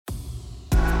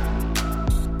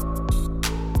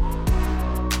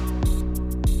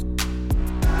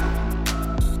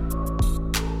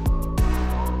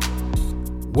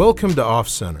Welcome to Off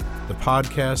Center, the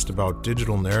podcast about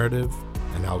digital narrative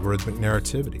and algorithmic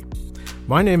narrativity.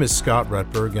 My name is Scott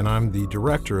Retberg, and I'm the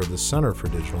director of the Center for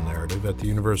Digital Narrative at the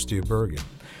University of Bergen.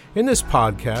 In this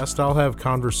podcast, I'll have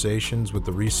conversations with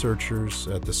the researchers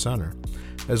at the center,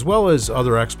 as well as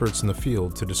other experts in the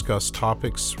field to discuss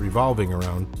topics revolving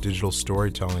around digital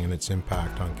storytelling and its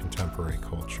impact on contemporary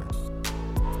culture.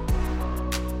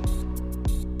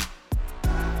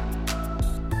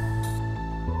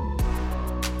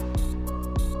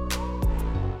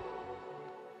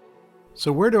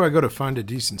 So where do I go to find a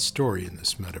decent story in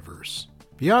this metaverse?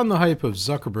 Beyond the hype of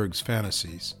Zuckerberg's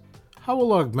fantasies, how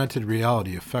will augmented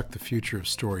reality affect the future of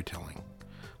storytelling?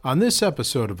 On this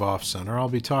episode of Off Center, I'll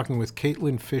be talking with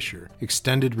Caitlin Fisher,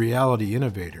 extended reality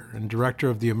innovator and director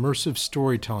of the Immersive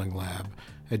Storytelling Lab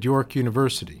at York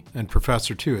University and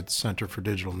professor too at the Center for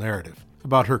Digital Narrative,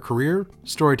 about her career,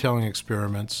 storytelling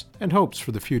experiments, and hopes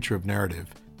for the future of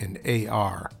narrative in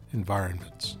AR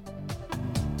environments.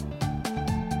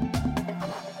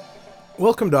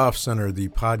 Welcome to Off Center, the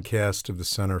podcast of the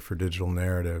Center for Digital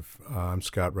Narrative. I'm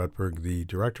Scott Retberg, the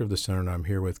director of the center, and I'm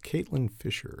here with Caitlin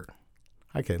Fisher.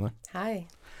 Hi, Caitlin. Hi.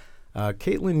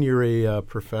 Caitlin, you're a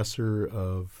professor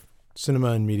of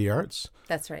cinema and media arts.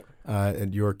 That's right.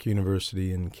 At York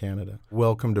University in Canada.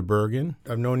 Welcome to Bergen.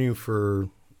 I've known you for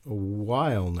a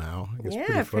while now. I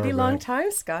guess pretty long time,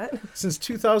 Scott. Since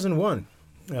 2001,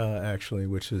 actually,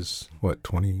 which is,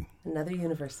 20? Another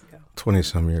universe ago.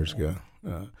 20-some years ago.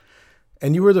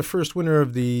 And you were the first winner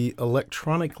of the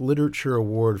Electronic Literature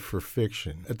Award for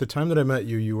Fiction. At the time that I met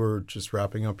you, you were just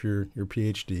wrapping up your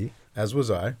PhD, as was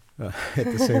I, at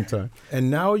the same time. And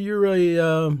now you're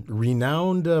a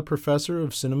renowned professor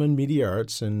of cinema and media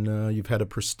arts, and you've had a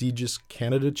prestigious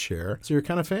Canada chair, so you're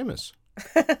kind of famous.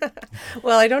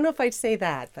 Well, I don't know if I'd say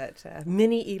that, but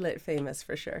mini ELIT famous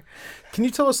for sure. Can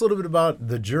you tell us a little bit about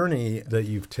the journey that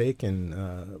you've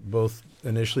taken, both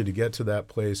initially to get to that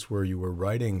place where you were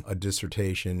writing a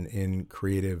dissertation in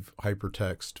creative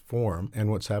hypertext form,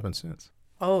 and what's happened since?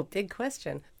 Oh, big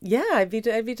question. Yeah, I'd be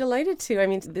delighted to. I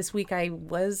mean, this week I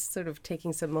was sort of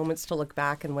taking some moments to look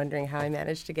back and wondering how I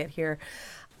managed to get here.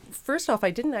 First off,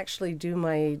 I didn't actually do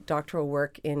my doctoral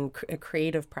work in a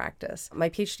creative practice. My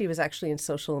PhD was actually in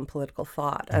social and political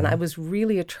thought, and I was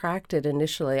really attracted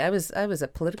initially. I was a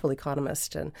political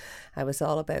economist, and I was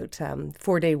all about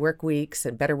 4-day work weeks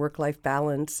and better work-life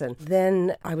balance. And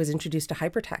then I was introduced to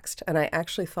hypertext, and I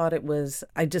actually thought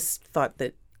I just thought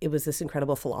that it was this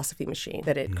incredible philosophy machine,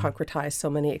 that it concretized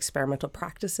so many experimental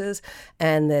practices,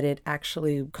 and that it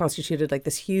actually constituted like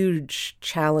this huge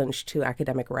challenge to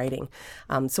academic writing.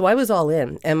 So I was all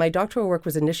in. And my doctoral work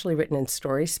was initially written in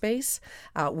Storyspace,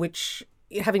 which,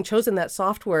 having chosen that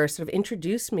software, sort of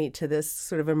introduced me to this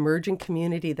sort of emerging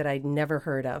community that I'd never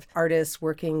heard of. Artists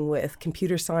working with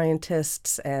computer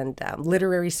scientists and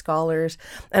literary scholars.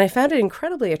 And I found it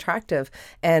incredibly attractive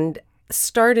and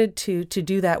started to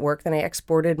do that work. Then I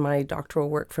exported my doctoral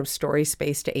work from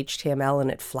Storyspace to HTML,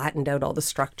 and it flattened out all the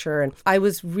structure. And I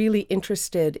was really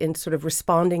interested in sort of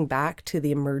responding back to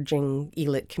the emerging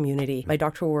ELIT community. My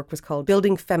doctoral work was called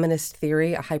Building Feminist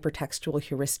Theory, a Hypertextual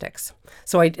Heuristics.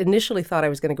 So I initially thought I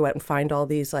was going to go out and find all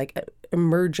these like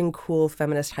emerging cool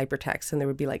feminist hypertexts, and there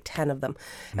would be like 10 of them.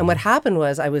 And what happened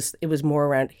was it was more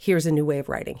around, here's a new way of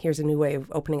writing, here's a new way of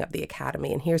opening up the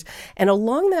academy, and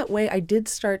along that way I did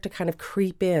start to kind of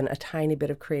creep in a tiny bit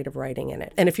of creative writing in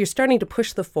it. And if you're starting to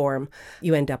push the form,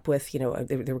 you end up with, there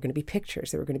were going to be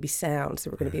pictures, there were going to be sounds,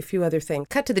 there were going to be a few other things.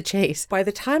 Cut to the chase. By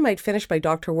the time I'd finished my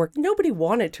doctoral work, nobody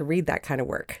wanted to read that kind of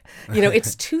work.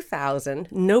 It's 2000.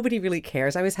 Nobody really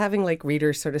cares. I was having like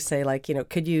readers sort of say like,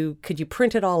 could you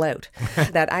print it all out?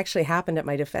 That actually happened at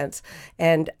my defense.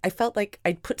 And I felt like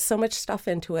I'd put so much stuff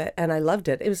into it, and I loved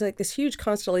it. It was like this huge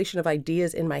constellation of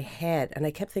ideas in my head. And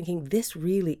I kept thinking, this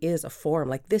really is a form.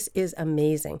 Like, this is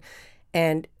amazing.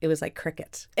 And it was like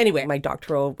crickets. Anyway, my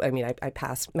doctoral, I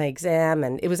passed my exam,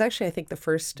 and it was actually, I think, the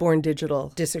first born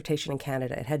digital dissertation in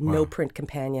Canada. It had no print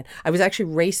companion. I was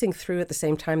actually racing through at the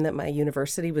same time that my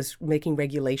university was making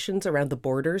regulations around the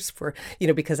borders for,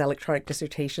 because electronic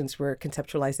dissertations were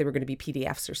conceptualized, they were going to be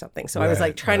PDFs or something. So I was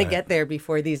like trying to get there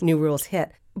before these new rules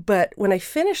hit. But when I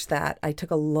finished that, I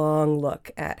took a long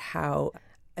look at how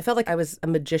I felt like I was a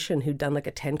magician who'd done like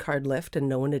a 10-card lift and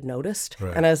no one had noticed.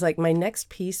 Right. And I was like, my next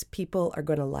piece people are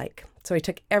going to like. So I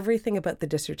took everything about the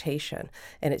dissertation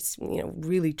and its,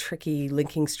 really tricky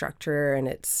linking structure and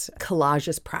its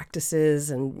collageous practices.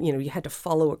 And, you had to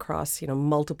follow across,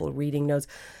 multiple reading notes.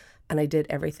 And I did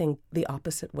everything the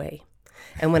opposite way.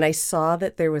 And when I saw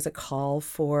that there was a call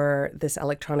for this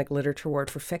electronic literature award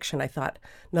for fiction, I thought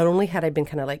not only had I been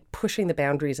kind of like pushing the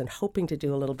boundaries and hoping to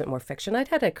do a little bit more fiction, I'd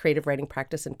had a creative writing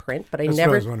practice in print, but I That's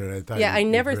never, what I was wondering. I thought I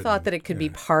never thought that it could be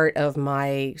part of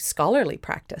my scholarly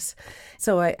practice.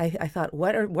 So I thought,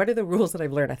 what are the rules that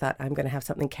I've learned? I thought, I'm going to have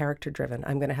something character driven.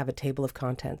 I'm going to have a table of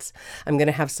contents. I'm going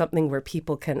to have something where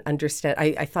people can understand.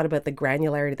 I thought about the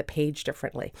granularity of the page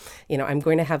differently. I'm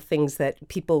going to have things that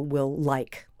people will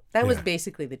like. That was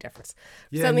basically the difference.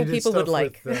 Yeah, Something people would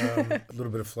like. With, a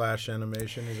little bit of flash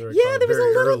animation. Is there there was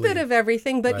a little bit of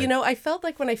everything. But, like, I felt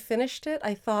like when I finished it,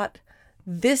 I thought,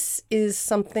 this is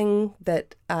something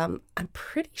that I'm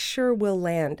pretty sure will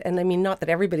land. And I mean, not that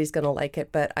everybody's going to like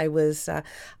it, but I was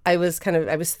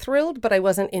thrilled, but I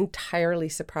wasn't entirely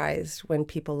surprised when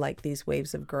people like these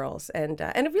waves of girls. And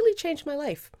it really changed my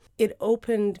life. It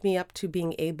opened me up to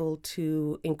being able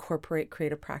to incorporate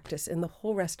creative practice in the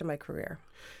whole rest of my career.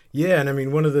 Yeah, and I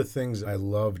mean, one of the things I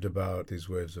loved about these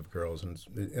waves of girls, and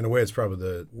in a way, it's probably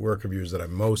the work of yours that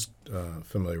I'm most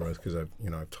familiar with because I've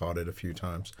taught it a few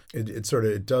times.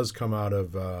 It does come out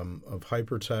of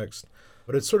hypertext,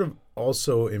 but it sort of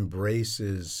also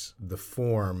embraces the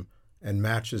form and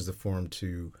matches the form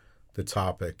to the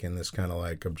topic in this kind of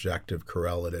like objective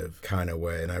correlative kind of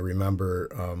way. And I remember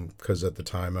because at the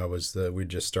time we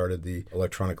just started the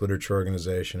electronic literature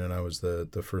organization, and I was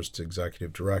the first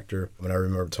executive director. And I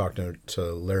remember talking to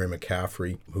Larry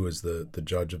McCaffrey, who was the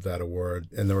judge of that award.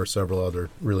 And there were several other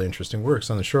really interesting works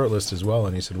on the short list as well.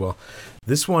 And he said, well,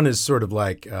 this one is sort of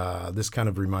like, this kind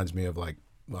of reminds me of like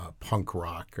punk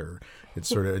rock, or it's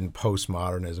sort of in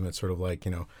postmodernism. It's sort of like,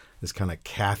 this kind of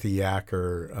Kathy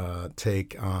Acker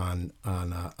take on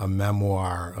a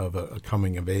memoir of a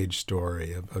coming of age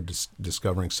story of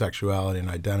discovering sexuality and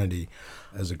identity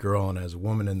as a girl and as a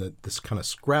woman, and this kind of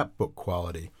scrapbook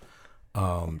quality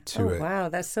to it. Wow,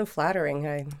 that's so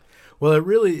flattering. Well, it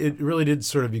really did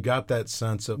sort of, you got that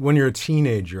sense of when you're a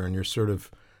teenager and you're sort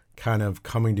of kind of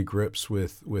coming to grips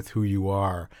with who you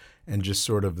are, and just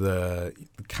sort of the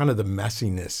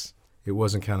messiness. It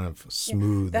wasn't kind of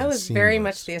smooth. That was seamless. Very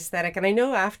much the aesthetic. And I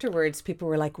know afterwards people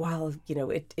were like, well,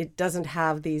 it doesn't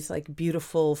have these like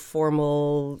beautiful,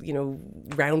 formal,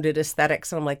 rounded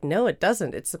aesthetics. And I'm like, no, it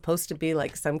doesn't. It's supposed to be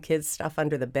like some kid's stuff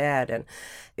under the bed. And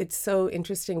it's so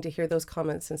interesting to hear those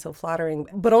comments and so flattering.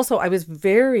 But also I was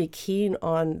very keen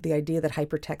on the idea that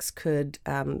hypertext could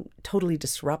totally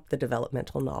disrupt the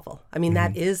developmental novel. I mean,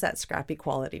 that is that scrappy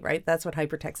quality, right? That's what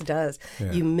hypertext does.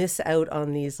 Yeah. You miss out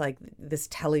on these like this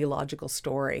teleological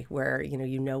story where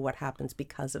you know what happens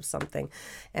because of something,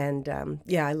 and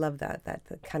I love that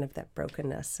kind of that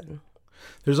brokenness. And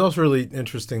there's also really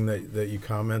interesting that you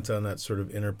comment on that sort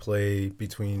of interplay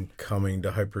between coming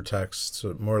to hypertext,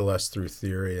 so more or less through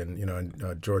theory,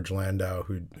 and George Landau,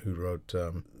 who wrote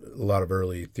a lot of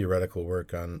early theoretical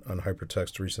work on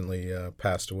hypertext, recently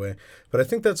passed away. But I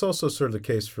think that's also sort of the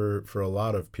case for a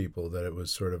lot of people, that it was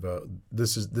sort of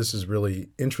this is really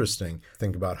interesting.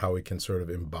 Think about how we can sort of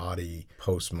embody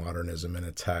postmodernism in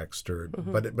a text,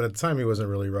 but at the time he wasn't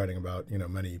really writing about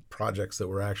many projects that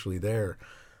were actually there.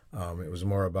 It was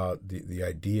more about the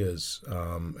ideas,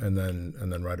 and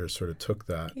then writers sort of took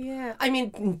that. Yeah, I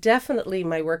mean, definitely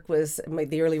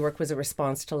the early work was a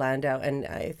response to Landau, and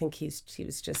I think he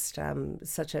was just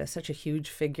such a huge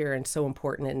figure and so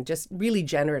important and just really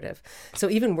generative. So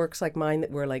even works like mine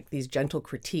that were like these gentle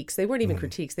critiques, they weren't even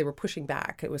critiques, they were pushing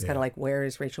back. It was kind of like, where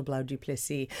is Rachel Blau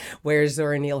Duplessis? Where's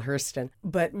Zora Neale Hurston?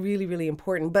 But really, really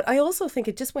important. But I also think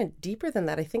it just went deeper than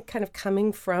that. I think kind of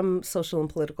coming from social and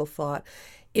political thought,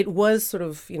 it was sort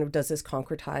of, does this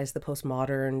concretize the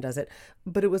postmodern? Does it?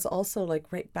 But it was also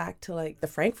like right back to like the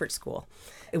Frankfurt School.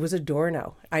 It was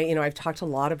Adorno. I've talked a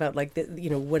lot about like,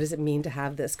 what does it mean to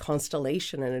have this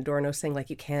constellation? And Adorno saying like,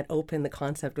 you can't open the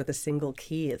concept with a single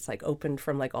key. It's like opened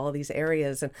from like all these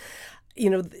areas. And,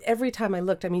 every time I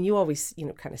looked, I mean, you always,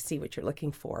 kind of see what you're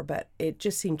looking for, but it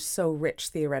just seemed so rich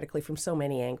theoretically from so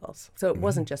many angles. So it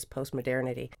wasn't just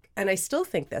postmodernity. And I still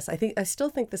think this. I still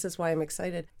think this is why I'm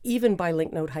excited, even by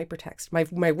link node hypertext.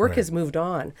 My work has moved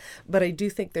on, but I do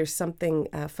think there's something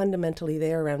fundamentally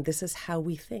there around this is how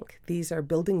we think. These are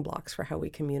building blocks for how we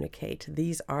communicate.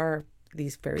 These are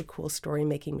these very cool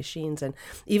story-making machines. And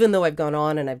even though I've gone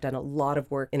on and I've done a lot of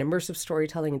work in immersive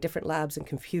storytelling in different labs and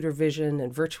computer vision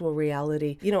and virtual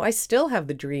reality, I still have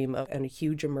the dream of a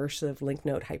huge immersive link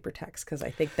node hypertext, because I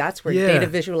think that's where data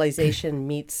visualization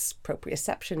meets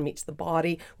proprioception, meets the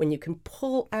body. When you can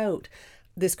pull out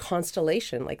this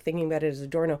constellation, like thinking about it as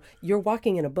Adorno, you're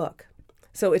walking in a book.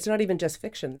 So it's not even just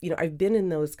fiction. I've been in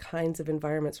those kinds of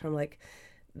environments where I'm like,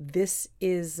 this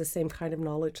is the same kind of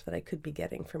knowledge that I could be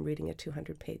getting from reading a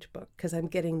 200-page book, because I'm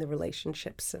getting the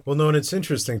relationships. Well, no, and it's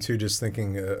interesting, too, just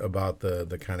thinking about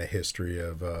the kind of history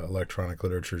of electronic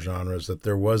literature genres, that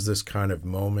there was this kind of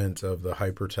moment of the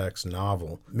hypertext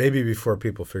novel, maybe before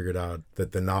people figured out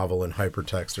that the novel and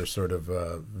hypertext are sort of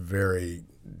very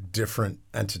different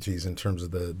entities in terms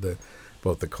of the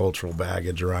both the cultural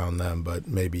baggage around them, but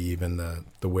maybe even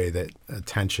the way that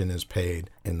attention is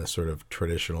paid in the sort of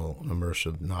traditional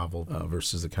immersive novel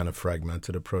versus the kind of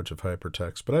fragmented approach of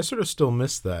hypertext. But I sort of still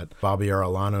miss that. Bobby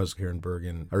Arellano's here in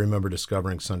Bergen. I remember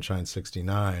discovering Sunshine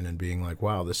 69 and being like,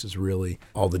 wow, this is really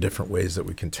all the different ways that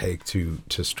we can take to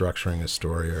structuring a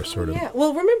story or sort of... Yeah,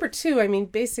 well, remember, too, I mean,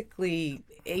 basically,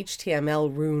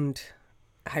 HTML ruined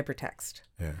hypertext.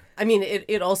 Yeah. I mean,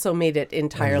 it also made it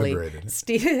entirely...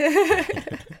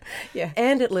 Yeah,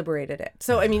 and it liberated it.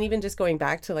 So, I mean, even just going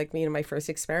back to like my first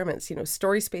experiments,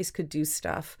 Story Space could do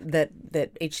stuff that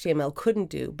HTML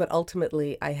couldn't do, but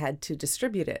ultimately I had to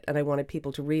distribute it and I wanted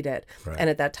people to read it. Right. And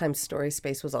at that time, Story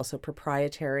Space was also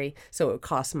proprietary, so it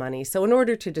cost money. So in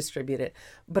order to distribute it,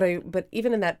 but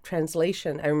even in that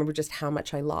translation, I remember just how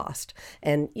much I lost.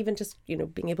 And even just,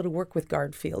 being able to work with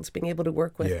guard fields, being able to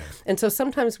work with... Yeah. And so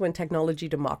sometimes when technology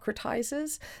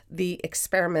democratizes, the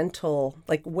experimental,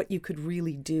 like what you could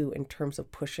really do in terms of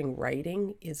pushing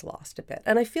writing is lost a bit.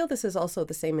 And I feel this is also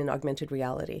the same in augmented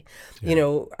reality.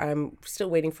 Yeah. I'm still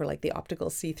waiting for like the optical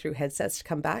see-through headsets to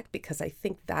come back, because I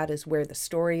think that is where the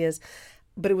story is.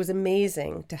 But it was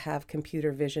amazing to have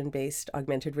computer vision-based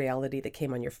augmented reality that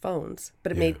came on your phones.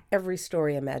 But it made every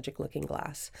story a magic looking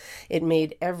glass. It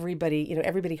made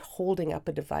everybody holding up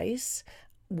a device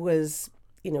was,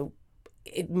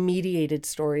 it mediated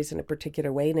stories in a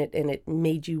particular way, and it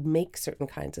made you make certain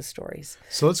kinds of stories.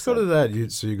 So let's go to that.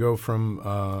 You go from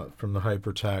the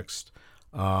hypertext,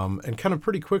 and kind of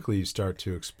pretty quickly you start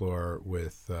to explore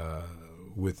with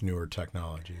newer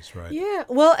technologies, right? Yeah.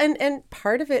 Well, and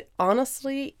part of it,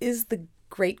 honestly, is the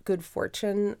great good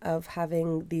fortune of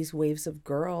having these waves of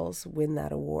girls win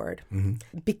that award,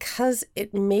 because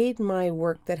it made my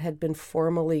work that had been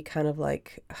formally kind of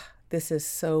like, this is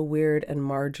so weird and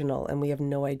marginal and we have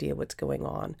no idea what's going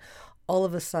on. All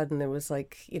of a sudden there was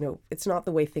like, it's not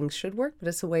the way things should work, but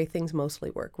it's the way things mostly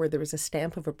work, where there was a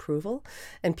stamp of approval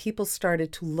and people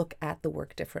started to look at the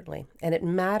work differently. And it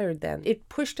mattered then. It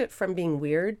pushed it from being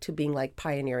weird to being like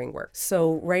pioneering work.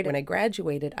 So right when I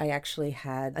graduated, I actually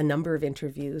had a number of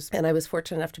interviews, and I was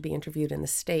fortunate enough to be interviewed in the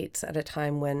States at a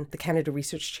time when the Canada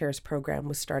Research Chairs program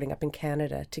was starting up in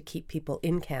Canada to keep people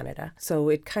in Canada. So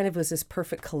it kind of was this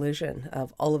perfect collision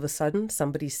of all of a sudden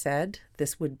somebody said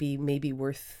this would be maybe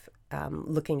worth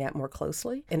looking at more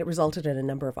closely. And it resulted in a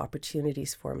number of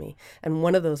opportunities for me. And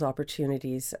one of those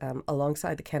opportunities,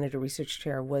 alongside the Canada Research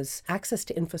Chair, was access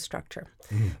to infrastructure,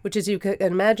 which is, you can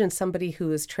imagine somebody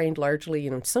who is trained largely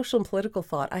in social and political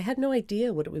thought. I had no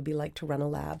idea what it would be like to run a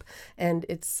lab. And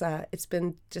it's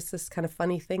been just this kind of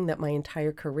funny thing that my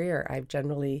entire career,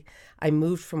 I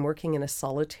moved from working in a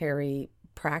solitary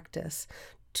practice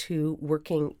to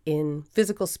working in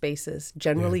physical spaces,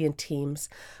 generally in teams,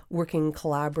 working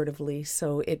collaboratively.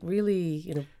 So it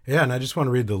really, Yeah, and I just want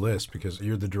to read the list, because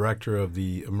you're the director of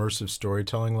the Immersive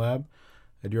Storytelling Lab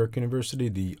at York University,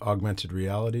 the Augmented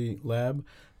Reality Lab,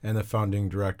 and the founding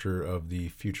director of the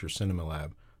Future Cinema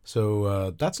Lab.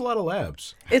 So that's a lot of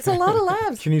labs. It's a lot of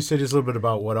labs. Can you say just a little bit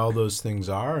about what all those things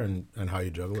are and how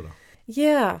you juggle it all?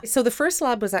 Yeah. So the first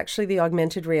lab was actually the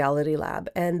Augmented Reality Lab.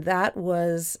 And that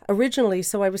was originally,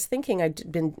 so I was thinking I'd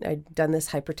done this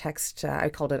hypertext, I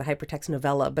called it a hypertext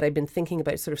novella, but I'd been thinking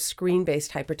about sort of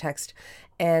screen-based hypertext.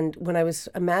 And when I was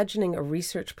imagining a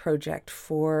research project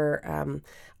for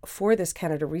this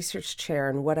Canada Research Chair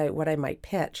and what I might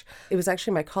pitch, it was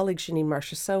actually my colleague Janine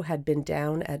Marchessault had been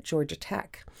down at Georgia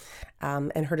Tech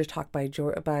and heard a talk by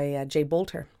Jay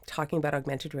Bolter talking about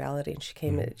augmented reality, and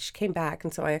she came back,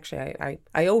 and so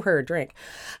I owe her a drink.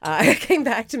 Came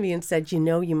back to me and said, you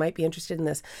might be interested in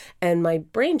this, and my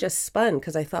brain just spun,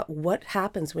 because I thought, what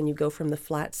happens when you go from the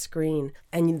flat screen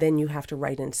and then you have to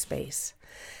write in space?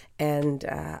 And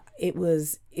it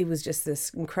was just this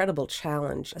incredible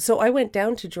challenge. So I went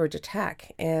down to Georgia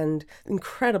Tech, and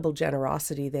incredible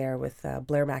generosity there with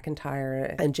Blair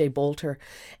McIntyre and Jay Bolter.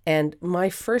 And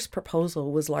my first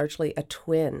proposal was largely a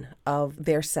twin of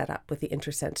their setup with the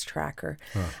InterSense tracker.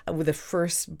 With the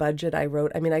first budget I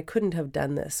wrote, I couldn't have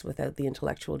done this without the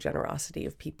intellectual generosity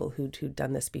of people who'd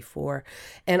done this before.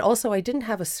 And also, I didn't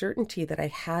have a certainty that I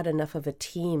had enough of a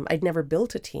team. I'd never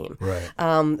built a team.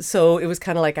 Right. So it was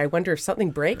kind of like, I wonder if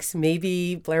something breaks,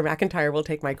 maybe Blair McIntyre will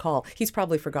take my call. He's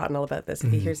probably forgotten all about this.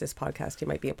 If he hears this podcast, he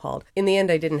might be appalled. In the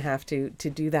end, I didn't have to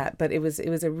do that, but it was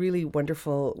a really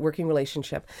wonderful working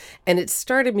relationship. And it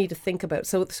started me to think about,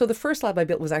 so the first lab I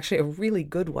built was actually a really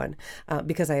good one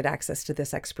because I had access to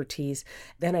this expertise.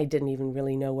 Then I didn't even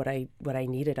really know what I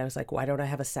needed. I was like, why don't I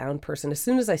have a sound person? As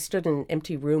soon as I stood in an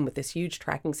empty room with this huge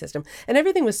tracking system, and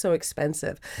everything was so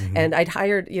expensive. And I'd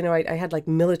hired, I had like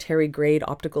military grade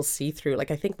optical see-through.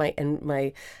 Like I think my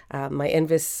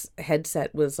Envis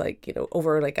headset was like,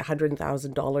 over like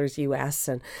 $100,000 US,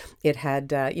 and it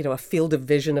had, a field of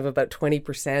vision of about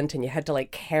 20%, and you had to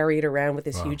like carry it around with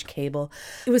this huge cable.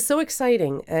 It was so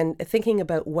exciting, and thinking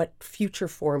about what future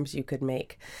forms you could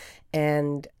make.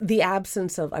 And the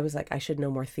absence of, I was like, I should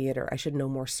know more theater. I should know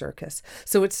more circus.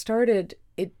 So it started,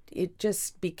 it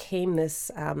just became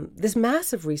this this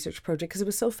massive research project because it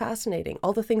was so fascinating.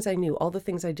 All the things I knew, all the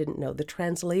things I didn't know, the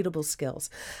translatable skills,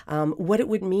 what it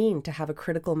would mean to have a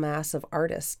critical mass of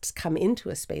artists come into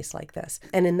a space like this.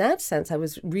 And in that sense, I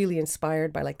was really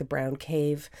inspired by like the Brown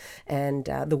Cave and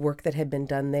the work that had been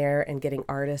done there and getting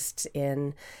artists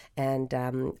in. And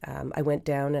I went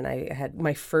down and I had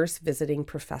my first visiting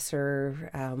professor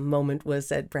moment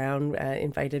was at Brown,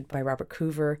 invited by Robert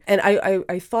Coover. And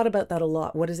I thought about that a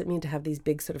lot. What does it mean to have these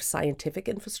big sort of scientific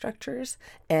infrastructures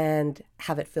and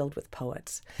have it filled with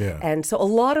poets? Yeah. And so a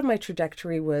lot of my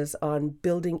trajectory was on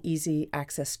building easy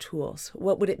access tools.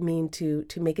 What would it mean to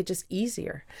make it just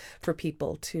easier for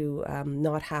people to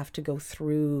not have to go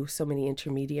through so many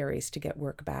intermediaries to get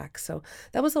work back? So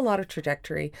that was a lot of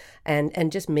trajectory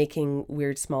and just making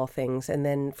weird small things. And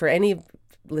then for any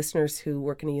listeners who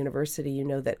work in a university, you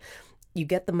know that you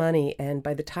get the money, and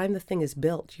by the time the thing is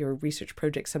built, your research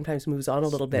project sometimes moves on a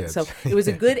little bit. Yes. So it was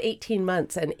a good 18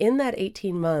 months. And in that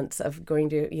 18 months of going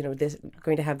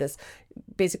to have this,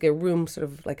 basically a room, sort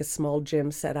of like a small gym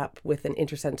set up with an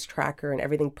InterSense tracker and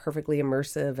everything perfectly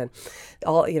immersive and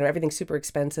all, everything super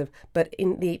expensive. But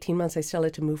in the 18 months, I still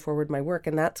had to move forward my work.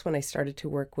 And that's when I started to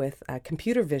work with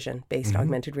computer vision based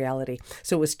augmented reality.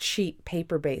 So it was cheap,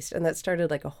 paper based. And that started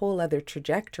like a whole other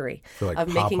trajectory like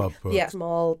of making books.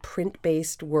 Small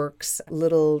print-based works,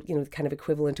 little, kind of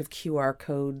equivalent of QR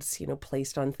codes,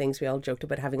 placed on things. We all joked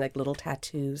about having like little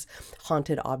tattoos,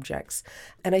 haunted objects.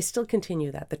 And I still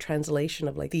continue that, the translation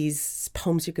of like these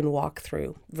poems you can walk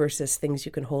through versus things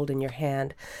you can hold in your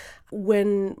hand.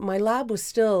 When my lab was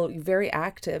still very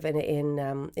active in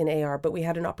AR, but we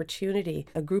had an opportunity,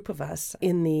 a group of us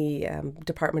in the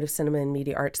Department of Cinema and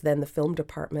Media Arts, then the film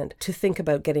department, to think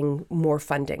about getting more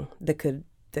funding that could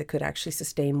actually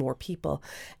sustain more people.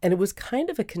 And it was kind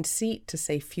of a conceit to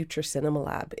say Future Cinema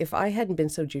Lab. If I hadn't been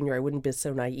so junior, I wouldn't be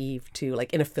so naive to,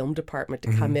 like in a film department,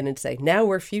 to come in and say, now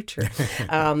we're future.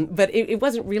 But it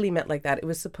wasn't really meant like that. It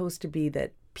was supposed to be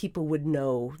that people would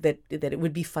know that it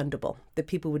would be fundable, that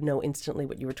people would know instantly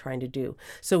what you were trying to do.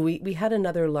 So we had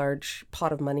another large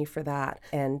pot of money for that.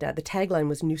 And the tagline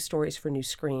was New Stories for New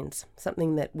Screens,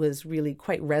 something that was really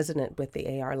quite resonant with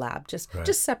the AR lab, just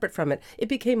separate from it. It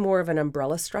became more of an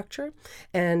umbrella structure.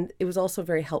 And it was also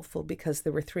very helpful because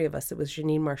there were three of us. It was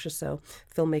Janine Marchessault,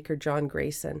 filmmaker John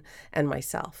Grayson, and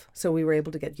myself. So we were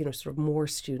able to get, sort of more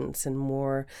students and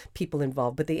more people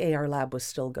involved, but the AR lab was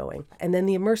still going. And then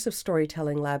the immersive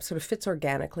storytelling lab sort of fits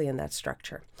organically in that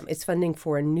structure. It's funding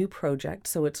for a new project,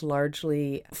 so it's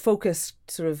largely focused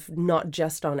sort of not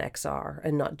just on XR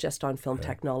and not just on film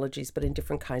technologies, but in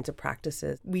different kinds of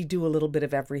practices. We do a little bit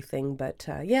of everything, but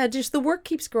just the work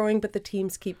keeps growing, but the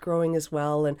teams keep growing as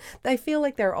well. And I feel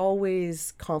like they're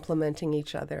always complementing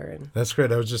each other. And that's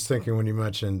great. I was just thinking when you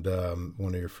mentioned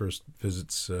one of your first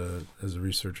visits as a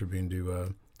researcher being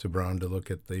to Brown to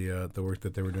look at the work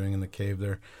that they were doing in the cave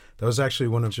there. That was actually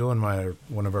one of Jill and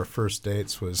one of our first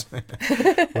dates was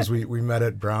we met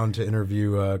at Brown to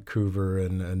interview Coover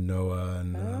and Noah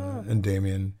and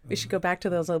Damien. We should go back to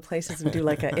those old places and do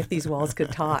like a If These Walls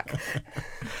Could Talk.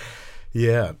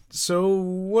 Yeah. So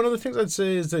one of the things I'd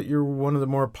say is that you're one of the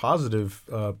more positive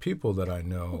people that I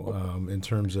know in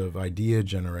terms of idea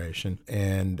generation.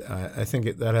 And I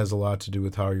think that has a lot to do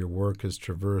with how your work has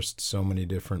traversed so many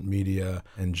different media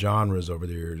and genres over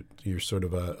the years. You're sort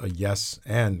of a yes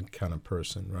and kind of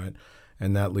person, right?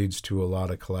 And that leads to a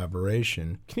lot of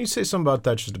collaboration. Can you say something about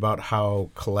that, just about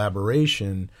how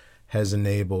collaboration has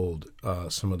enabled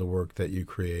some of the work that you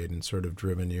create and sort of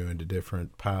driven you into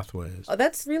different pathways? Oh,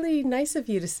 that's really nice of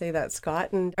you to say that,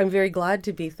 Scott. And I'm very glad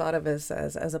to be thought of as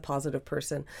a positive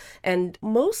person. And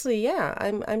mostly,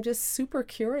 I'm just super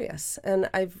curious. And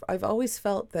I've always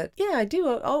felt that, I do.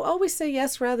 I'll always say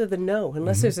yes rather than no,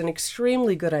 unless there's an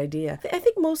extremely good idea. I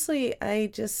think mostly I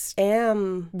just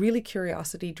am really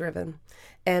curiosity driven.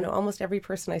 And almost every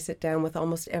person I sit down with,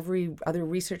 almost every other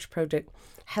research project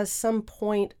has some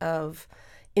point of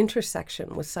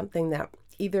intersection with something that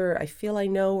either I feel I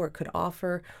know or could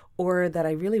offer, or that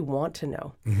I really want to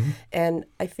know. And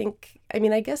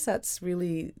I guess that's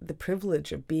really the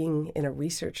privilege of being in a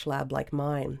research lab like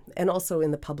mine, and also in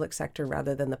the public sector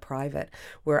rather than the private,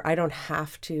 where I don't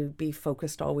have to be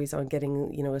focused always on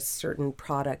getting, a certain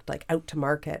product like out to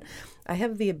market. I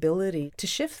have the ability to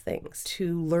shift things,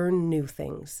 to learn new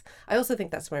things. I also think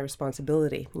that's my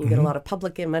responsibility. You get a lot of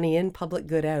public money in, public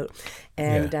good out.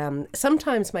 And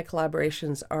sometimes my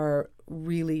collaborations are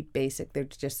really basic. They're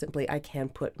just simply, I can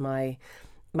put my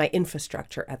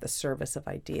infrastructure at the service of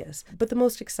ideas. But the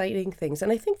most exciting things,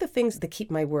 and I think the things that keep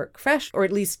my work fresh, or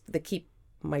at least that keep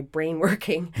my brain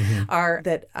working, are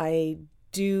that I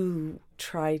do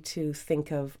try to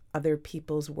think of other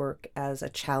people's work as a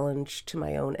challenge to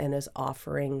my own and as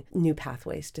offering new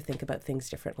pathways to think about things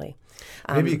differently.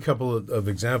 Maybe a couple of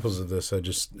examples of this.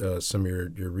 Some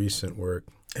of your recent work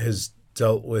has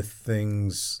dealt with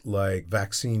things like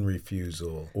vaccine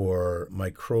refusal or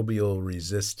microbial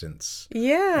resistance.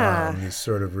 Yeah. These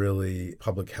sort of really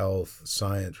public health,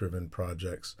 science-driven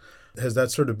projects. Has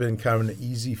that sort of been kind of an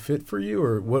easy fit for you,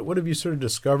 or what have you sort of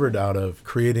discovered out of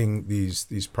creating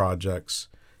these projects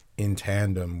in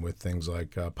tandem with things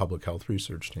like public health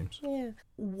research teams? Yeah.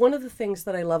 One of the things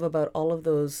that I love about all of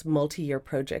those multi-year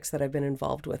projects that I've been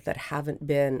involved with that haven't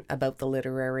been about the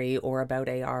literary or about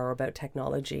AR or about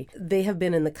technology, they have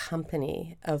been in the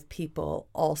company of people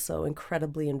also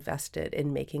incredibly invested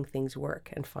in making things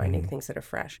work and finding things that are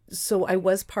fresh. So I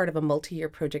was part of a multi-year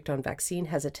project on vaccine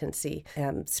hesitancy,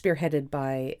 spearheaded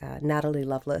by Natalie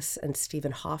Lovelace and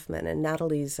Stephen Hoffman. And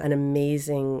Natalie's an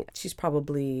amazing, she's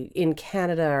probably in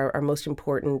Canada our most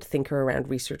important thinker around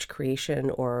research creation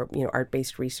or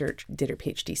art-based research. Did her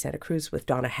PhD Santa Cruz with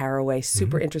Donna Haraway,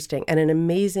 super interesting, and an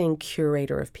amazing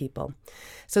curator of people.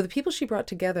 So the people she brought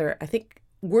together, I think,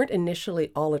 weren't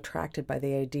initially all attracted by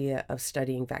the idea of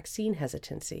studying vaccine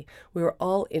hesitancy. We were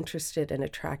all interested and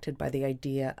attracted by the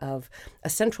idea of a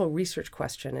central research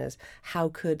question is, how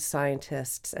could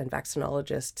scientists and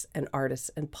vaccinologists and artists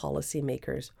and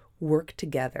policymakers work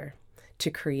together to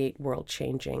create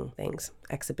world-changing things,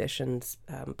 exhibitions,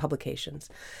 publications.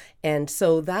 And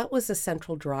so that was a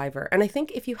central driver. And I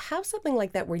think if you have something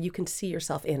like that where you can see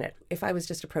yourself in it, if I was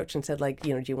just approached and said, like, do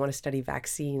you want to study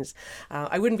vaccines?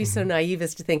 I wouldn't be so naive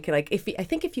as to think, like, I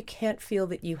think if you can't feel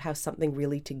that you have something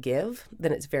really to give,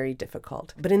 then it's very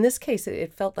difficult. But in this case,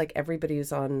 it felt like everybody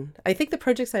is on, I think the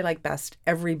projects I like best,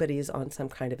 everybody is on some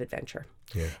kind of adventure.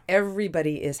 Yeah.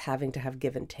 Everybody is having to have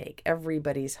give and take.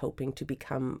 Everybody's hoping to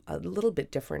become a little bit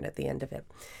different at the end of it.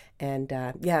 And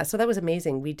so that was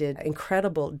amazing. We did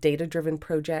incredible data-driven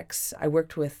projects. I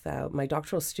worked with my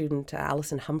doctoral student,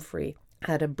 Alison Humphrey,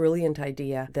 had a brilliant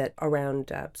idea that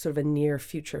around sort of a near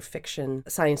future fiction,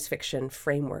 science fiction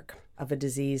framework of a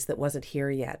disease that wasn't here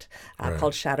yet,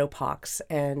 called shadowpox.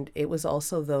 And it was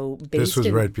also, though, based This was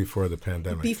right before the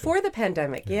pandemic. Before the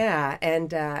pandemic, yeah.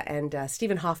 And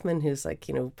Stephen Hoffman, who's like,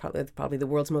 probably the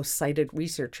world's most cited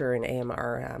researcher in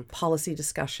AMR policy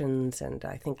discussions, and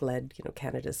I think led,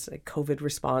 Canada's COVID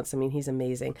response. I mean, he's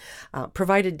amazing.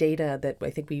 Provided data that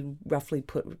I think we roughly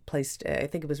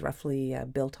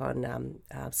built on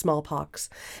smallpox.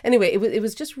 Anyway, it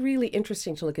was just really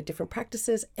interesting to look at different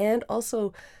practices, and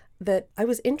also that I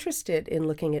was interested in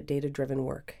looking at data-driven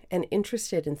work and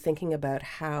interested in thinking about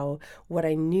how what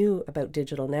I knew about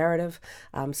digital narrative,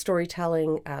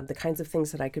 storytelling, the kinds of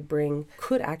things that I could bring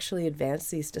could actually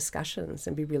advance these discussions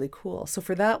and be really cool. So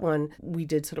for that one, we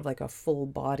did sort of like a full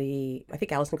body, I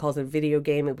think Alison calls it a video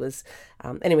game. It was,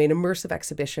 an immersive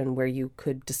exhibition where you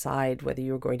could decide whether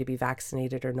you were going to be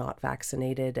vaccinated or not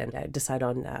vaccinated, and decide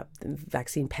on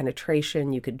vaccine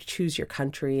penetration. You could choose your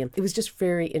country. And it was just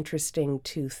very interesting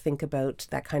to think about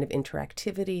that kind of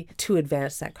interactivity to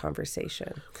advance that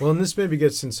conversation. Well, and this maybe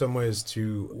gets in some ways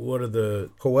to what are the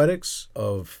poetics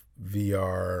of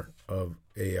VR, of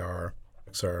AR,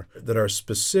 XR, that are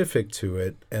specific to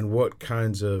it, and what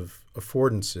kinds of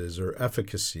affordances or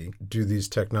efficacy do these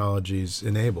technologies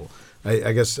enable?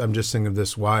 I guess I'm just thinking of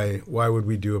this, why would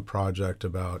we do a project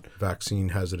about vaccine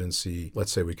hesitancy?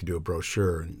 Let's say we could do a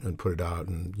brochure and put it out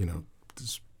and,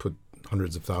 just put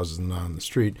hundreds of thousands on the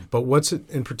street. But what's it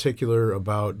in particular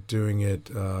about doing it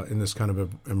in this kind of a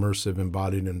immersive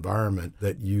embodied environment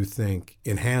that you think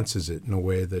enhances it in a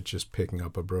way that just picking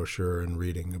up a brochure and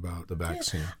reading about the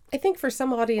vaccine? I think for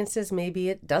some audiences, maybe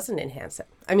it doesn't enhance it.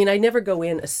 I mean, I never go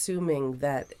in assuming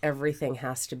that everything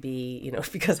has to be,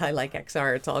 because I like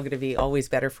XR, it's all going to be always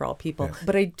better for all people. Yeah.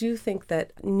 But I do think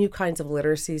that new kinds of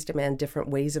literacies demand different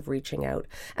ways of reaching out.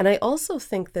 And I also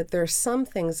think that there are some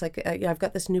things, like I've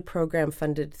got this new program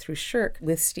funded through SSHRC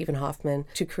with Stephen Hoffman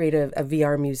to create a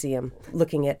VR museum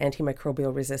looking at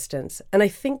antimicrobial resistance. And I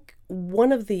think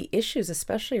one of the issues,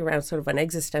 especially around sort of an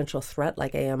existential threat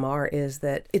like AMR, is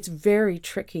that it's very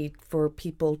tricky for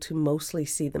people to mostly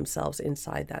see themselves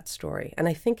inside that story. And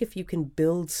I think if you can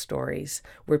build stories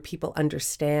where people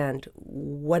understand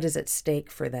what is at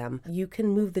stake for them, you can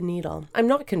move the needle. I'm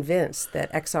not convinced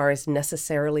that XR is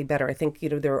necessarily better. I think,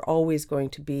 there are always going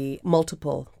to be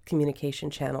multiple communication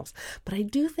channels. But I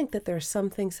do think that there are some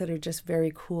things that are just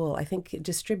very cool. I think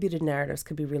distributed narratives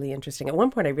could be really interesting. At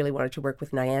one point, I really wanted to work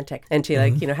with Niantic and to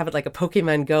have it like a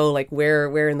Pokemon Go, like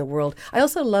where in the world. I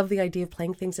also love the idea of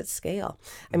playing things at scale.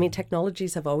 I mean,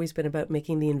 technologies have always been about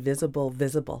making the invisible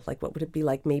visible. Like, what would it be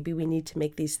like? Maybe we need to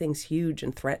make these things huge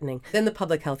and threatening. Then the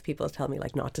public health people tell me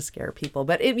like not to scare people.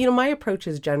 But my approach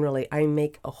is generally I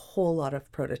make a whole lot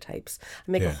of prototypes.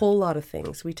 I make a whole lot of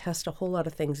things. We test a whole lot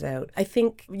of things out. I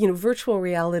think, virtual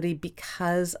reality,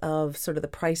 because of sort of the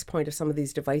price point of some of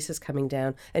these devices coming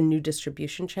down and new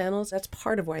distribution channels, that's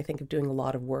part of why I think of doing a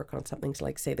lot of work on something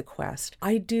like, say, the Quest.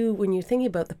 I do, when you're thinking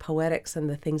about the poetics and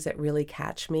the things that really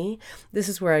catch me, this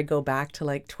is where I go back to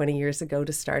like 20 years ago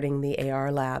to starting the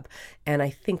AR lab. And I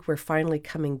think we're finally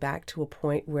coming back to a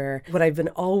point where what I've been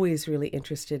always really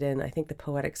interested in, I think the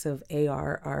poetics of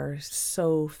AR are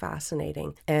so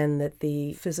fascinating, and that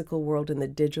the physical world and the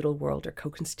digital world are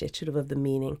co-constitutive of the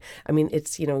meaning. I mean,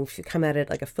 it's, if you come at it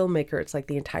like a filmmaker, it's like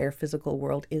the entire physical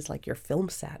world is like your film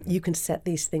set. You can set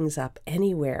these things up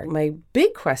anywhere. My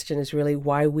big question is really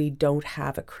why we don't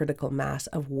have a critical mass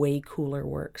of way cooler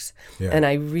works. Yeah. And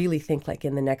I really think like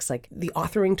in the next, like the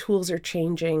authoring tools are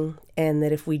changing, and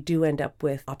that if we do end up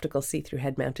with optical see-through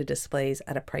head-mounted displays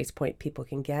at a price point people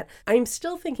can get, I'm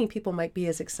still thinking people might be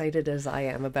as excited as I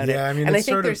am about it. I mean, and I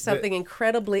think there's something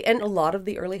incredibly, and a lot of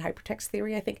the early hypertext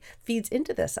theory, I think, feeds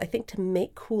into this. I think to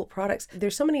make cool products,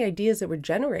 there's so many ideas that were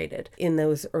generated in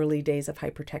those early days of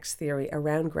hypertext theory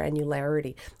around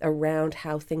granularity, around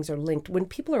how things are linked. When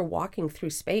people are walking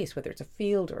through space, whether it's a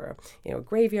field or a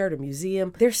graveyard or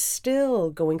museum, they're still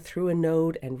going through a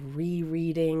node and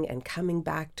rereading and coming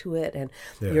back to it, and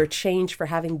your change for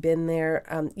having been there.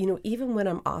 Even when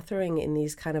I'm authoring in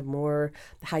these kind of more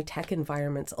high-tech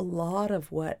environments, a lot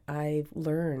of what I've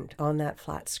learned on that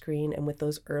flat screen and with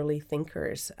those early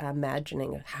thinkers,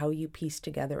 imagining how you piece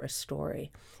together a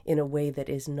story in a way that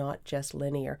is not just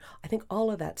linear, I think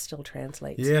all of that still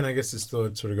translates. Yeah, and I guess it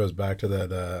sort of goes back to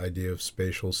that idea of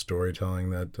spatial storytelling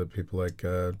that people like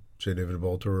J. David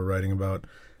Bolter were writing about.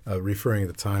 Referring at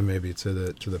the time maybe to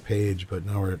the page, but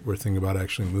now we're thinking about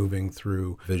actually moving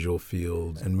through visual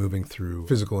fields and moving through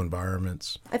physical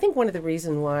environments. I think one of the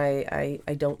reasons why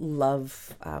I don't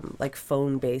love like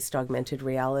phone-based augmented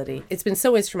reality, it's been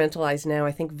so instrumentalized now.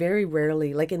 I think very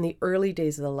rarely, like in the early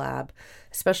days of the lab,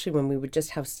 especially when we would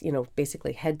just have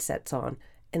basically headsets on,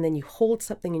 and then you hold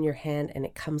something in your hand and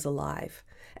it comes alive.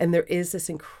 And there is this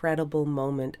incredible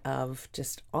moment of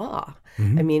just awe.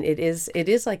 Mm-hmm. I mean, it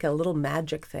is like a little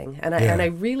magic thing. And I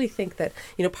really think that,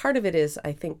 part of it is,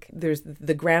 I think there's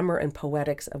the grammar and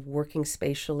poetics of working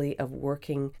spatially, of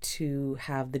working to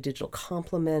have the digital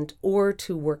complement or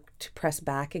to work to press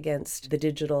back against the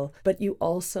digital. But you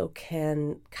also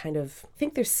can kind of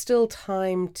think there's still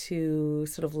time to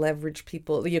sort of leverage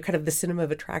people, kind of the cinema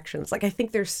of attractions. Like, I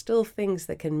think there's still things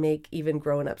that can make even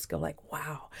grown-ups go like,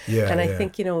 wow. I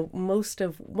think, most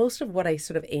of what I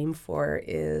sort of aim for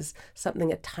is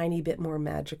something a tiny bit more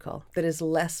magical, that is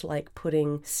less like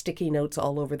putting sticky notes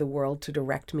all over the world to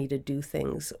direct me to do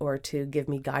things or to give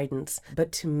me guidance,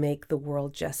 but to make the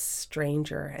world just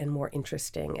stranger and more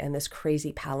interesting and this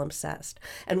crazy palimpsest.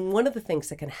 And one of the things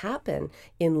that can happen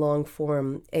in long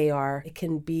form AR, it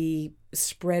can be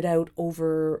spread out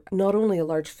over not only a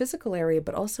large physical area,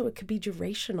 but also it could be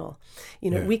durational.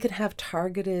 We could have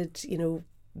targeted,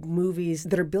 movies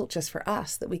that are built just for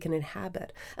us that we can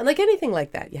inhabit. And like anything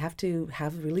like that, you have to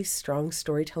have really strong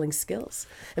storytelling skills.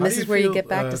 And this is where you get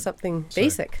back to something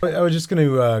basic. I was just going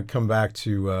to come back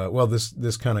to,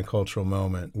 this kind of cultural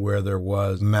moment where there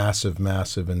was massive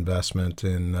investment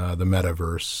in the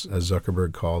metaverse, as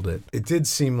Zuckerberg called it. It did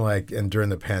seem like, and during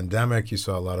the pandemic, you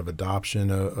saw a lot of adoption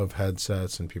of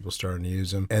headsets and people starting to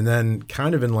use them. And then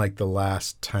kind of in like the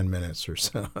last 10 minutes or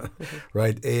so,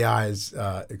 right, AI's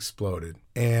exploded.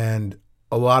 And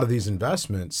a lot of these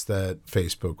investments that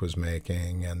Facebook was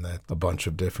making and that a bunch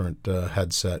of different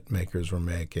headset makers were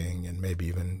making, and maybe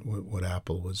even what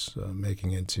Apple was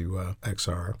making into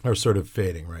XR, are sort of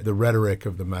fading, right? The rhetoric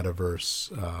of the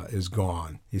metaverse is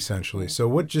gone, essentially. So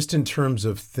what, just in terms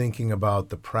of thinking about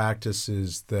the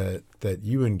practices that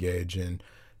you engage in,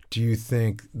 do you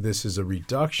think this is a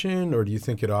reduction, or do you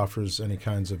think it offers any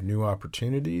kinds of new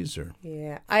opportunities? Or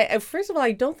yeah, I first of all,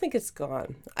 I don't think it's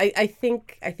gone. I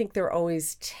think there are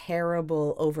always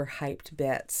terrible, overhyped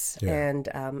bits, and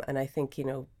I think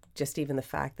just even the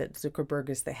fact that Zuckerberg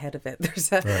is the head of it, there's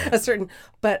a certain,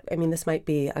 but I mean, this might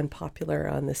be unpopular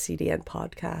on the CDN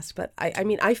podcast, but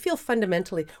I feel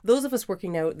fundamentally, those of us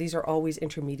working now, these are always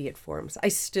intermediate forms. I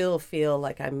still feel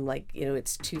like I'm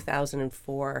it's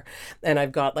 2004 and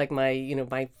I've got like my,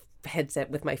 my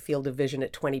headset with my field of vision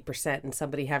at 20% and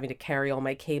somebody having to carry all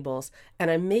my cables,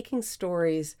 and I'm making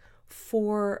stories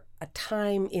for a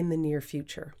time in the near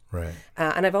future. Right.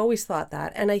 And I've always thought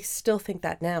that, and I still think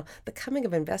that now. The coming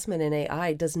of investment in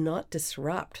AI does not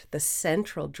disrupt the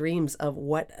central dreams of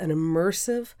what an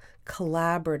immersive,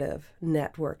 collaborative,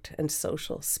 networked, and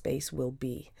social space will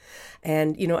be.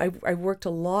 And, I worked a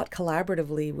lot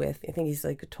collaboratively with, I think he's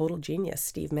like a total genius,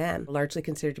 Steve Mann, largely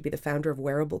considered to be the founder of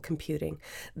wearable computing.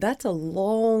 That's a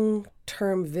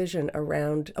long-term vision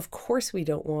around, of course we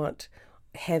don't want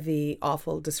heavy,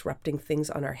 awful, disrupting things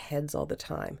on our heads all the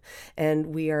time. And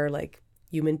we are like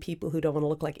human people who don't want to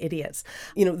look like idiots.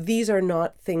 These are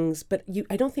not things, but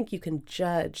I don't think you can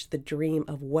judge the dream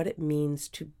of what it means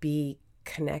to be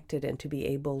connected and to be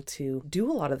able to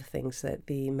do a lot of the things that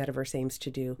the metaverse aims to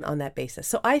do on that basis.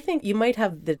 So I think you might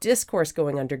have the discourse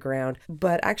going underground,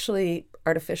 but actually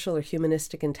artificial or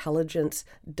humanistic intelligence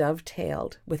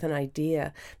dovetailed with an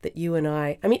idea that you and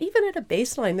I mean, even at a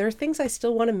baseline, there are things I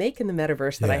still want to make in the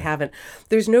metaverse that I haven't.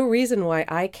 There's no reason why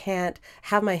I can't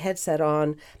have my headset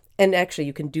on. And actually,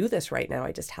 you can do this right now.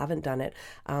 I just haven't done it.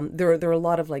 There are a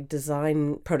lot of like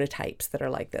design prototypes that are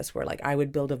like this, where like I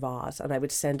would build a vase and I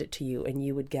would send it to you and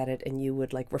you would get it and you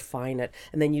would like refine it.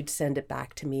 And then you'd send it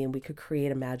back to me and we could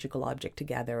create a magical object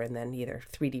together and then either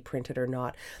 3D print it or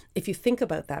not. If you think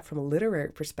about that from a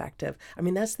literary perspective, I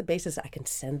mean, that's the basis. I can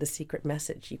send the secret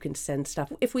message. You can send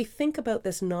stuff. If we think about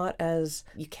this not as,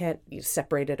 you can't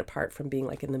separate it apart from being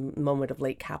like in the moment of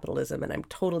late capitalism, and I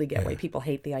totally get why people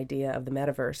hate the idea of the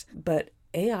metaverse. But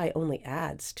AI only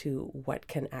adds to what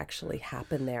can actually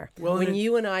happen there. Well, when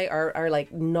you and I are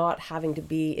like not having to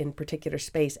be in particular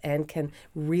space and can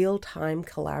real time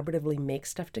collaboratively make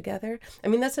stuff together. I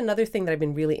mean, that's another thing that I've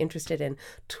been really interested in.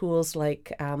 Tools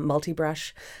like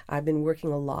multi-brush. I've been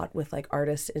working a lot with like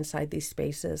artists inside these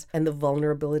spaces and the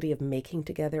vulnerability of making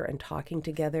together and talking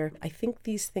together. I think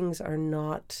these things are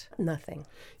not nothing.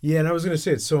 Yeah, and I was going to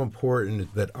say it's so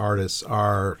important that artists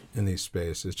are in these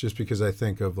spaces, just because I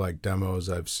think of like demos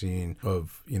I've seen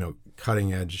of,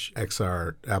 cutting edge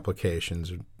XR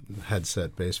applications or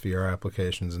headset based VR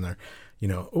applications, and they're,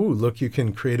 oh, look, you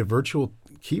can create a virtual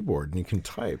keyboard and you can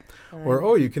type. Right.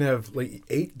 Or, you can have like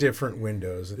 8 different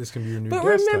windows. This can be your new desktop.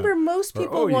 But remember, most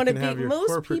people want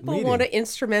to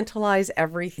instrumentalize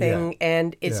everything,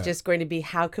 and it's just going to be,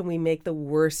 how can we make the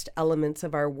worst elements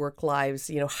of our work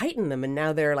lives, heighten them, and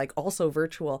now they're like also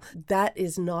virtual. That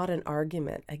is not an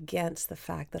argument against the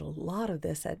fact that a lot of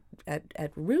this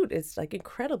at root is like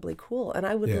incredibly cool. And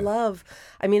I would love,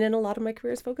 and a lot of my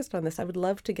career is focused on this. I would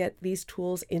love to get these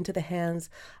tools into the hands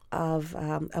of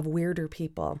weirder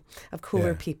people, of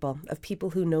cooler people, of people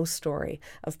who know story,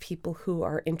 of people who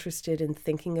are interested in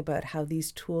thinking about how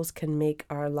these tools can make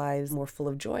our lives more full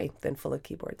of joy than full of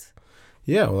keyboards.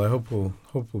 Yeah, well, I hope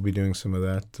we'll be doing some of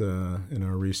that in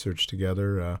our research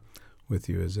together with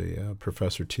you as a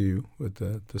professor too, with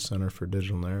the Center for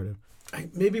Digital Narrative.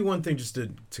 Maybe one thing just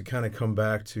to kind of come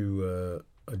back to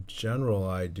a general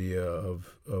idea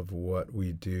of what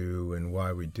we do and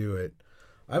why we do it.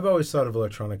 I've always thought of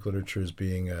electronic literature as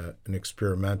being an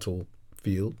experimental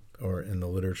field, or in the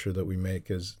literature that we make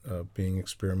as being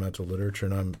experimental literature,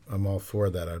 and I'm all for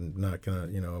that. I'm not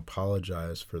going to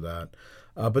apologize for that.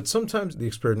 But sometimes the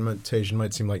experimentation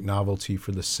might seem like novelty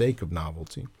for the sake of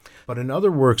novelty. But in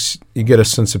other works, you get a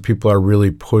sense that people are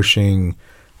really pushing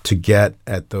to get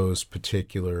at those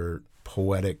particular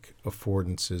poetic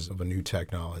affordances of a new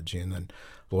technology, and then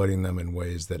exploiting them in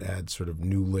ways that add sort of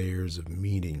new layers of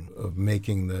meaning, of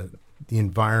making the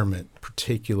environment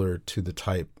particular to the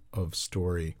type of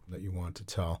story that you want to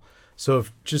tell. So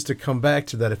just to come back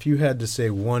to that, if you had to say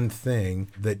one thing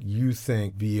that you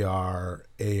think VR,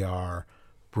 AR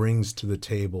brings to the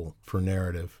table for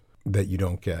narrative that you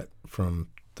don't get from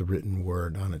the written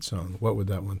word on its own, what would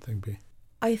that one thing be?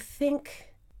 I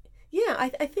think Yeah, I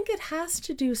think it has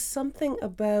to do something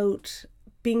about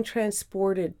being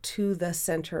transported to the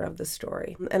center of the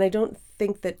story. And I don't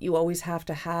think that you always have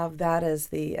to have that as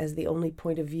the only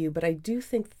point of view, but I do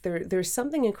think there's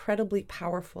something incredibly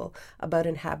powerful about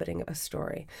inhabiting a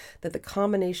story, that the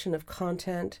combination of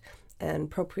content and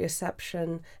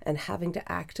proprioception and having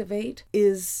to activate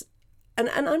is. And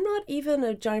I'm not even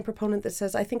a giant proponent that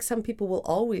says I think some people will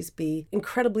always be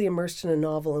incredibly immersed in a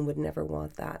novel and would never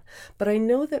want that. But I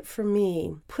know that for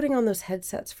me, putting on those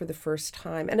headsets for the first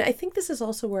time, and I think this is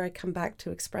also where I come back to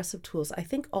expressive tools, I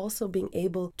think also being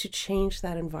able to change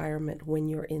that environment when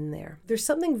you're in there. There's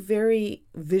something very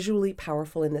visually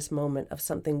powerful in this moment of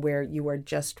something where you are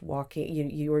just walking,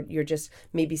 you're just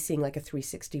maybe seeing like a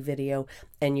 360 video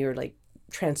and you're like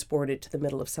transported to the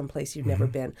middle of some place you've never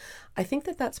been. I think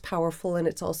that that's powerful, and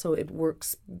it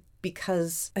works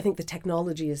because I think the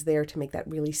technology is there to make that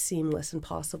really seamless and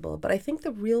possible. But I think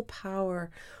the real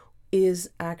power is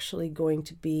actually going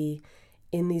to be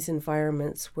in these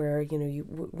environments where,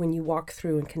 when you walk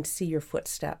through and can see your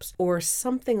footsteps or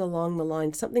something along the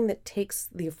line, something that takes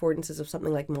the affordances of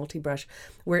something like multi-brush,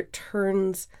 where it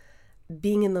turns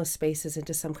being in those spaces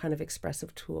into some kind of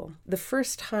expressive tool. The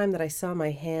first time that I saw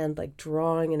my hand like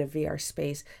drawing in a VR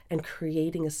space and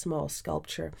creating a small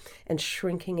sculpture and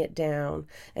shrinking it down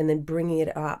and then bringing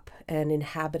it up and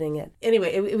inhabiting it.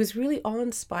 Anyway, it was really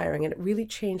awe-inspiring, and it really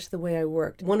changed the way I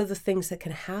worked. One of the things that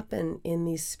can happen in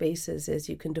these spaces is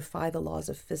you can defy the laws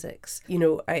of physics.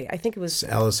 I think it was...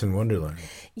 It's Alice in Wonderland.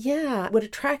 Yeah. What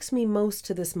attracts me most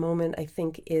to this moment, I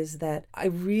think, is that I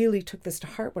really took this to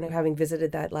heart when having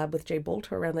visited that lab with Jay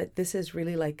Bolter around that this is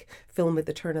really like film at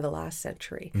the turn of the last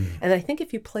century. And I think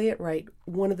if you play it right,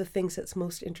 one of the things that's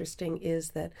most interesting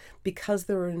is that because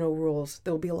there are no rules,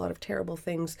 there'll be a lot of terrible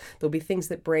things. There'll be things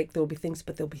that break, there'll be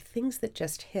things that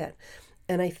just hit.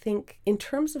 And I think in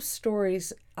terms of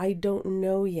stories, I don't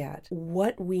know yet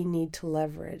what we need to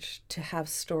leverage to have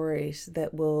stories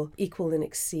that will equal and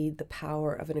exceed the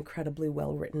power of an incredibly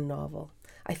well-written novel.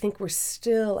 I think we're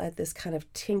still at this kind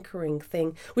of tinkering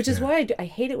thing, which is why I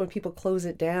hate it when people close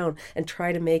it down and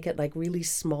try to make it like really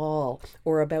small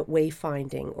or about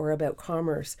wayfinding or about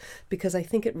commerce, because I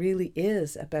think it really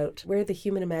is about where the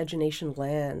human imagination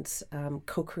lands,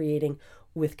 co-creating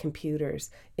with computers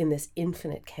in this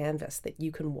infinite canvas that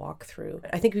you can walk through.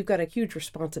 I think we've got a huge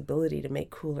responsibility to make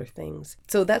cooler things.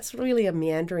 So that's really a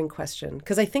meandering question,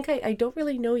 because I think I don't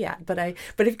really know yet, but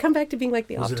if you come back to being like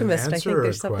the optimist, I think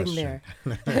there's something there.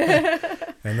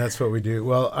 And that's what we do.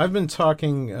 Well, I've been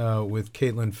talking with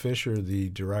Caitlin Fisher, the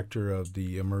director of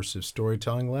the Immersive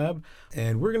Storytelling Lab,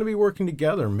 and we're going to be working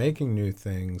together, making new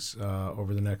things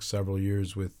over the next several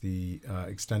years with the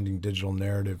Extending Digital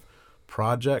Narrative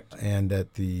project and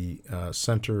at the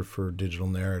Center for Digital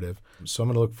Narrative. So I'm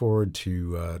going to look forward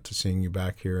to seeing you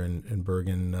back here in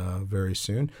Bergen very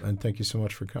soon. And thank you so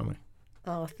much for coming.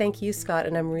 Oh, thank you, Scott.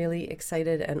 And I'm really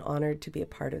excited and honored to be a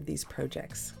part of these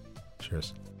projects.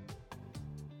 Cheers.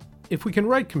 If we can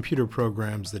write computer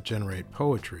programs that generate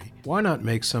poetry, why not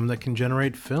make some that can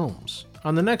generate films?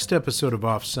 On the next episode of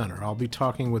Off Center, I'll be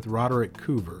talking with Roderick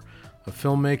Coover, a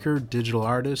filmmaker, digital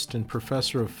artist, and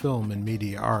professor of film and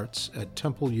media arts at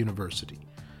Temple University,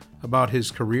 about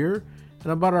his career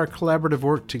and about our collaborative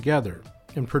work together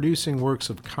in producing works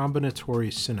of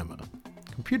combinatory cinema,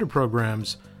 computer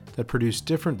programs that produce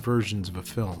different versions of a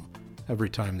film every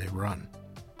time they run.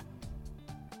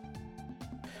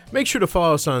 Make sure to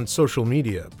follow us on social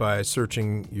media by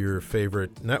searching your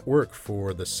favorite network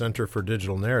for the Center for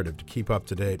Digital Narrative to keep up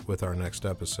to date with our next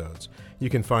episodes. You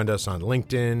can find us on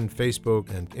LinkedIn, Facebook,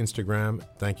 and Instagram.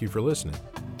 Thank you for listening.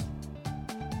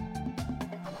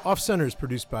 Off Center is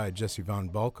produced by Jesse Von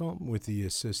Balcom with the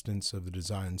assistance of the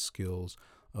design skills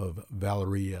of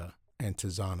Valeria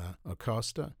Antizana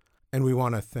Acosta. And we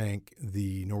want to thank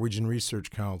the Norwegian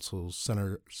Research Council's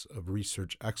Centers of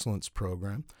Research Excellence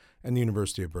program and the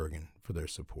University of Bergen for their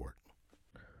support.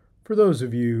 For those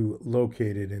of you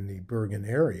located in the Bergen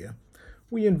area,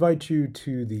 we invite you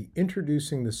to the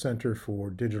Introducing the Center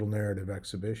for Digital Narrative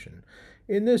exhibition.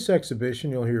 In this exhibition,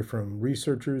 you'll hear from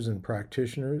researchers and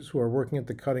practitioners who are working at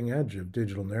the cutting edge of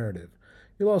digital narrative.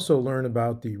 You'll also learn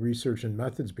about the research and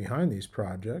methods behind these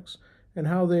projects and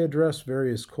how they address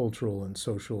various cultural and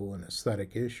social and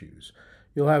aesthetic issues.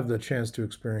 You'll have the chance to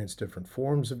experience different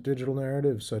forms of digital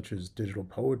narrative, such as digital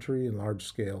poetry and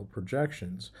large-scale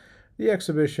projections. The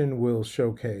exhibition will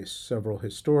showcase several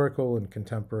historical and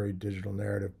contemporary digital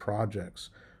narrative projects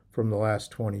from the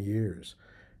last 20 years,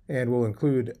 and will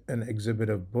include an exhibit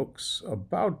of books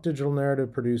about digital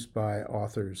narrative produced by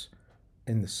authors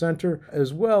in the center,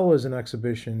 as well as an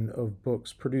exhibition of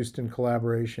books produced in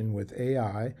collaboration with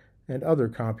AI and other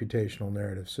computational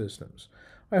narrative systems.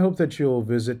 I hope that you'll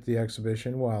visit the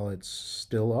exhibition while it's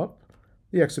still up.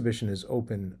 The exhibition is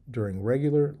open during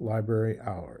regular library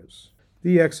hours.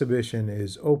 The exhibition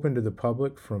is open to the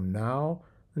public from now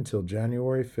until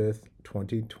January 5th,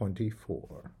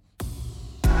 2024.